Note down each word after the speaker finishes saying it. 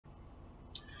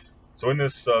So in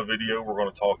this video, we're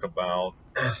going to talk about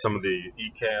some of the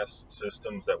ECAS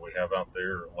systems that we have out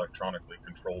there, electronically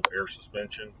controlled air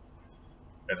suspension,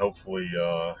 and hopefully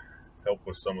help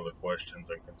with some of the questions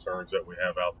and concerns that we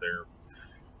have out there.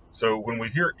 So when we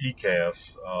hear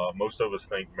ECAS, most of us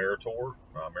think Meritor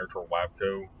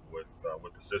Wabco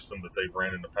with the system that they've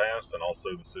ran in the past, and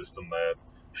also the system that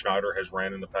Schneider has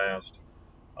ran in the past.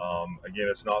 Again,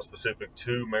 it's not specific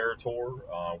to Meritor.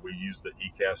 We use the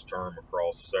ECAS term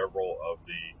across several of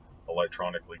the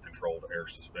electronically controlled air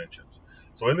suspensions.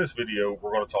 So in this video,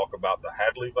 we're going to talk about the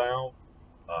Hadley valve,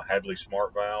 Hadley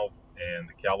Smart Valve, and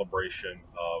the calibration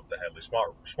of the Hadley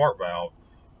Smart Valve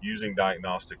using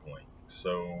Diagnostic Link.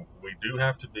 So we do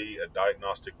have to be a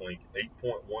Diagnostic Link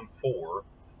 8.14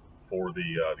 for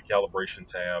the calibration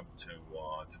tab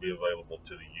to be available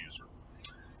to the user.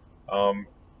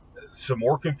 Some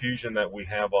more confusion that we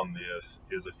have on this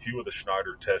is a few of the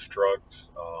Schneider test trucks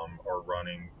are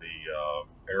running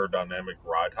the aerodynamic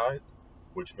ride height,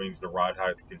 which means the ride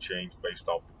height can change based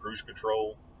off the cruise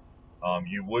control.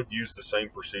 You would use the same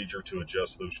procedure to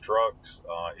adjust those trucks.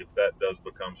 If that does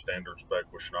become standard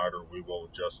spec with Schneider, we will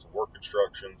adjust the work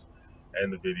instructions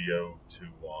and the video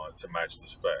to match the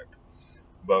spec.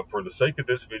 But for the sake of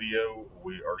this video,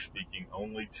 we are speaking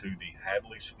only to the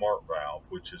Hadley Smart Valve,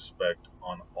 which is spec'd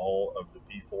on all of the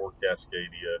P4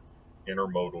 Cascadia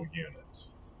intermodal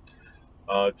units.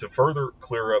 To further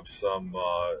clear up some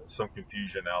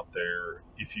confusion out there,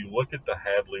 if you look at the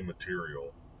Hadley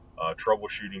material,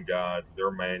 troubleshooting guides, their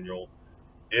manual,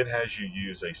 it has you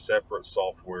use a separate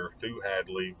software through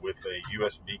Hadley with a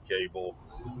USB cable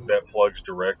that plugs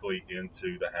directly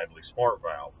into the Hadley Smart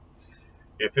Valve.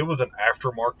 If it was an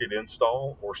aftermarket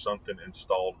install or something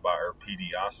installed by our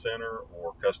PDI center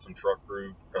or custom truck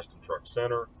group, custom truck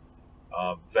center,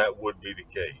 that would be the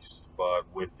case. But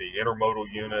with the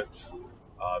intermodal units,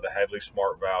 the Hadley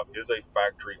Smart Valve is a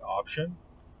factory option,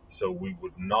 so we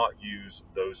would not use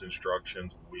those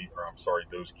instructions.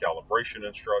 Those calibration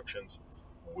instructions.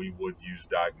 We would use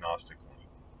Diagnostic Link.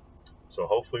 So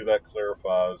hopefully that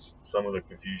clarifies some of the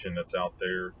confusion that's out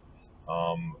there.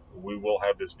 We will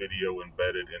have this video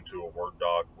embedded into a Word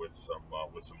doc with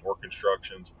some work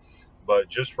instructions, but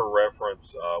just for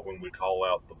reference, when we call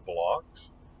out the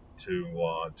blocks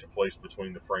to place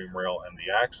between the frame rail and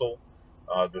the axle,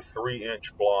 the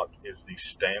 3-inch block is the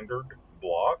standard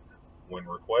block when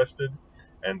requested,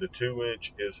 and the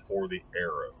 2-inch is for the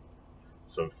arrow.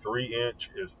 So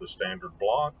 3-inch is the standard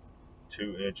block,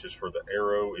 2 inches for the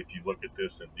arrow. If you look at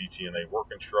this in DTNA work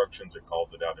instructions, it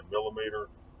calls it out in millimeter.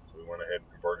 So we went ahead and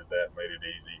converted that, made it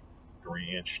easy.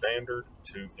 3-inch standard,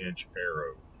 2-inch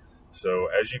arrow. So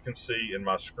as you can see in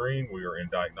my screen, we are in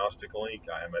Diagnostic Link.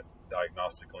 I am at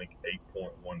Diagnostic Link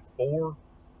 8.14.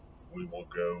 We will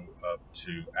go up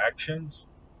to Actions.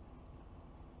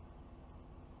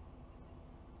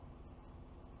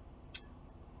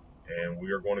 And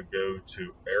we are going to go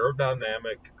to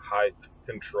Aerodynamic Height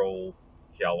Control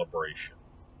Calibration.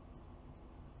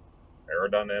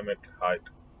 Aerodynamic Height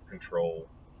Control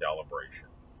Calibration.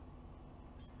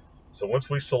 So once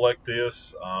we select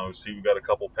this, see we've got a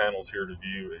couple panels here to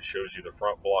view. It shows you the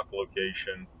front block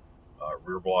location,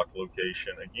 rear block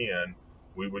location. Again,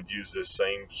 we would use this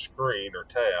same screen or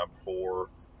tab for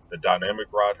the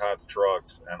dynamic ride height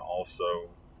trucks and also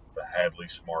the Hadley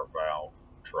Smart Valve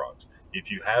trucks. If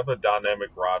you have a dynamic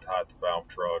ride height valve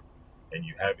truck and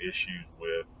you have issues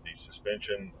with the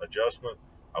suspension adjustment,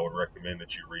 I would recommend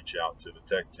that you reach out to the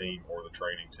tech team or the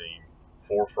training team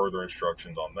for further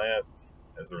instructions on that,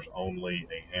 as there's only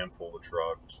a handful of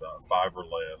trucks, 5 or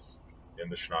less, in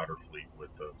the Schneider fleet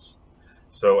with those.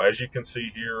 So as you can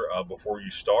see here, before you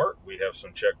start, we have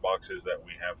some check boxes that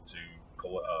we have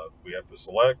to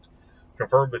select.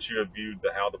 Confirm that you have viewed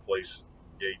the how to place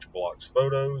gauge blocks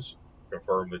photos.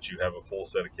 Confirm that you have a full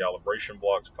set of calibration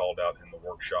blocks called out in the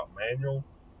workshop manual.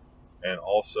 And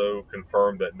also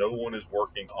confirm that no one is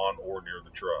working on or near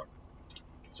the truck.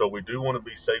 So we do want to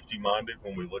be safety minded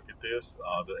when we look at this.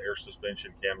 The air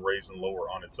suspension can raise and lower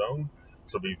on its own,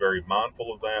 so be very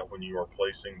mindful of that when you are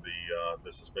placing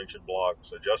the suspension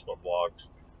blocks, adjustment blocks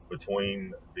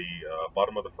between the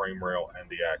bottom of the frame rail and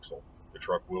the axle. The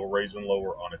truck will raise and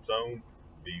lower on its own.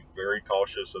 Be very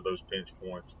cautious of those pinch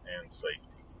points and safety.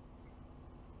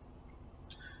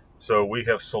 So we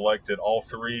have selected all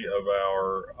 3 of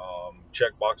our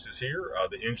check boxes here.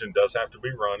 The engine does have to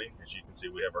be running. As you can see,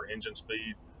 we have our engine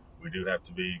speed. We do have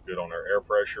to be good on our air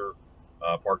pressure.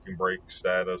 Parking brake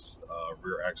status,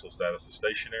 rear axle status is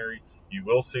stationary. You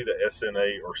will see the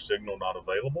SNA or signal not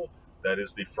available. That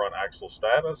is the front axle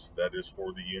status. That is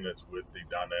for the units with the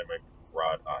dynamic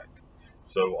ride height.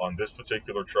 So on this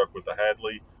particular truck with the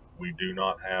Hadley, we do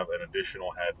not have an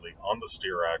additional Hadley on the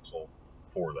steer axle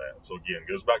for that. So again,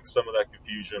 goes back to some of that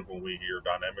confusion when we hear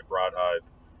dynamic ride height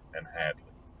and Hadley.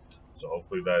 So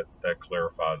hopefully that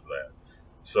clarifies that.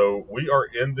 So we are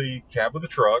in the cab of the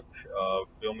truck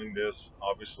filming this,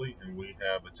 obviously, and we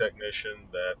have a technician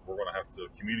that we're going to have to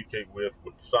communicate with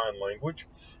sign language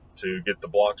to get the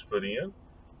blocks put in.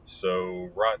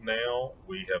 So right now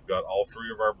we have got all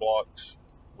three of our blocks.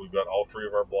 We've got all three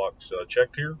of our blocks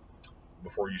checked here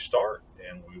before you start,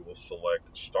 and we will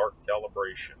select Start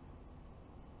Calibration.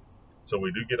 So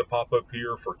we do get a pop-up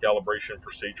here for calibration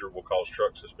procedure will cause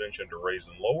truck suspension to raise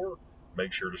and lower.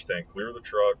 Make sure to stand clear of the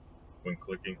truck when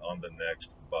clicking on the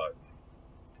next button.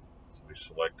 So we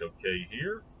select OK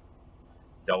here.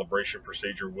 Calibration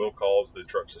procedure will cause the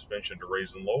truck suspension to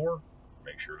raise and lower.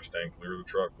 Make sure to stand clear of the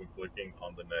truck when clicking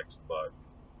on the next button.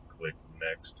 Click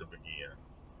Next to begin.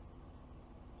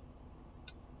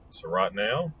 So right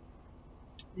now,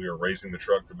 we are raising the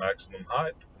truck to maximum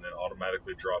height and then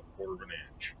automatically drop 1/4 of an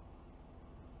inch.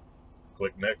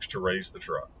 Click Next to raise the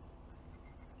truck.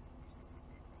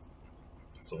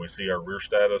 So we see our rear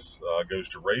status goes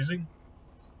to raising.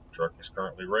 Truck is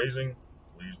currently raising.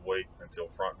 Please wait until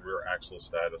front and rear axle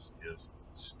status is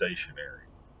stationary.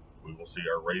 We will see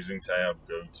our raising tab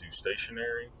go to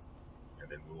stationary, and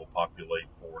then we will populate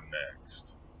for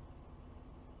next.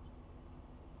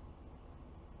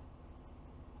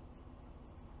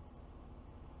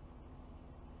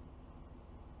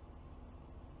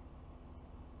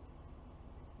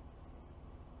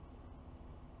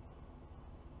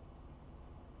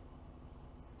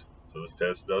 So this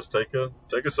test does take a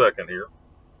second here.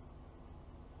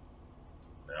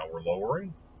 Now we're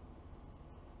lowering.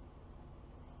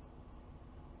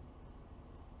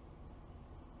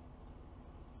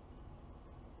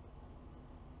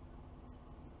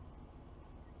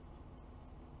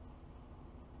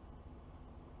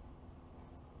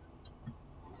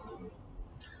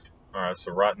 All right,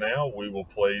 so right now we will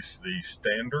place the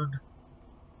standard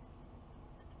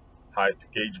height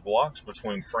gauge blocks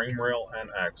between frame rail and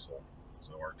axle.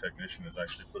 So our technician is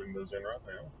actually putting those in right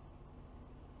now.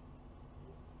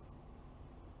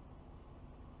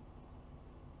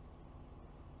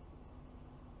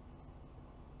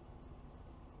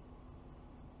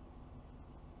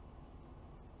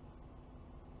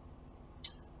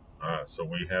 Alright, so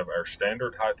we have our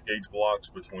standard height gauge blocks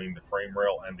between the frame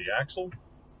rail and the axle.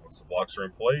 Once the blocks are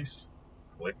in place,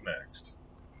 click Next.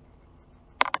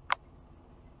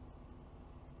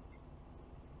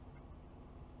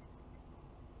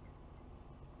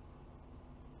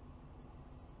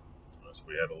 So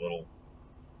we had a little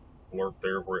blurb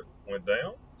there where it went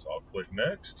down, so I'll click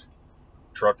Next.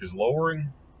 Truck is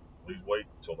lowering. Please wait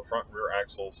until the front and rear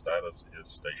axle status is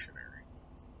stationary.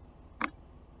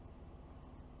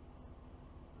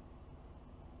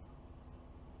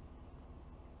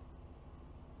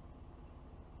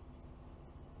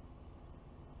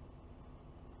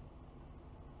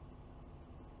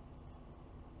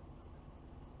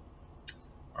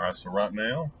 Alright, so right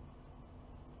now,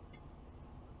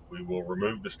 we will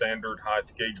remove the standard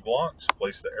height gauge blocks,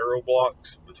 place the arrow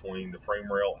blocks between the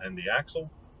frame rail and the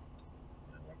axle.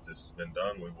 And once this has been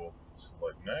done, we will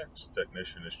select Next.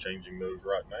 Technician is changing those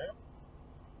right now.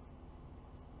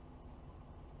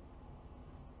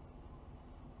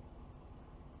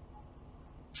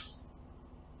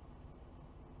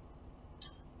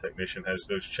 Technician has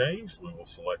those changed. We will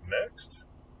select Next.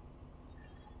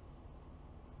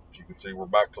 As you can see, we're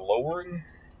back to lowering.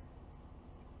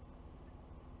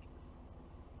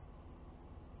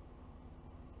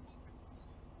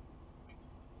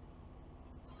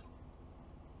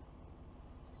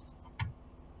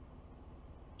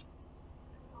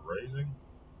 We're raising.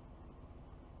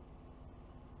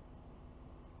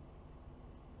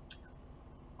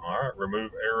 All right,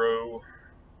 remove arrow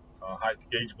height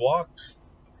gauge blocks.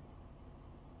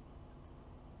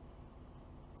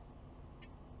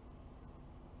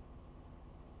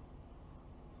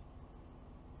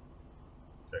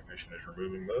 Technician is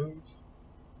removing those.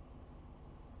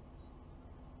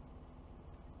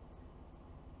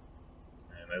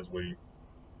 And as we,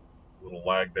 little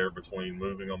lag there between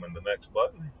moving them and the next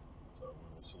button. So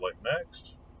we will select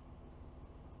Next.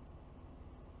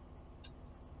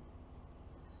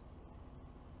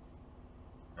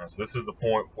 So this is the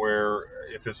point where,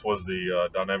 if this was the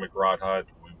dynamic ride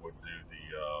height, we would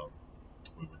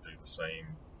do the same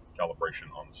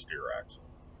calibration on the steer axle.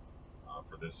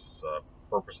 For this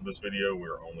purpose of this video, we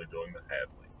are only doing the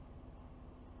Hadley.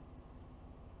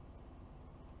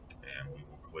 And we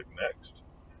will click Next.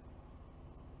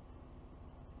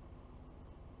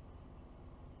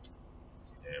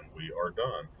 And we are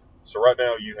done. So right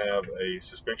now you have a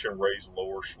suspension raise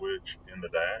lower switch in the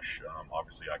dash.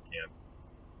 Obviously I can't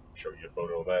show you a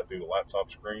photo of that through the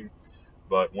laptop screen,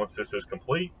 but once this is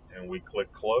complete and we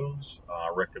click close,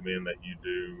 I recommend that you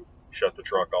do shut the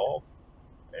truck off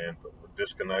and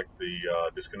disconnect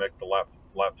the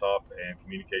laptop and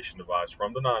communication device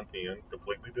from the 9-pin,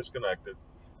 completely disconnected,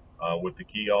 with the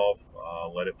key off.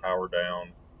 Let it power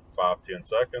down 5-10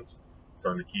 seconds.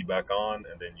 Turn the key back on,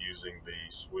 and then using the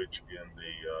switch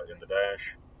in the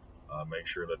dash, make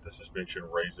sure that the suspension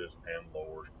raises and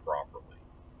lowers properly.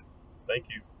 Thank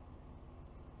you.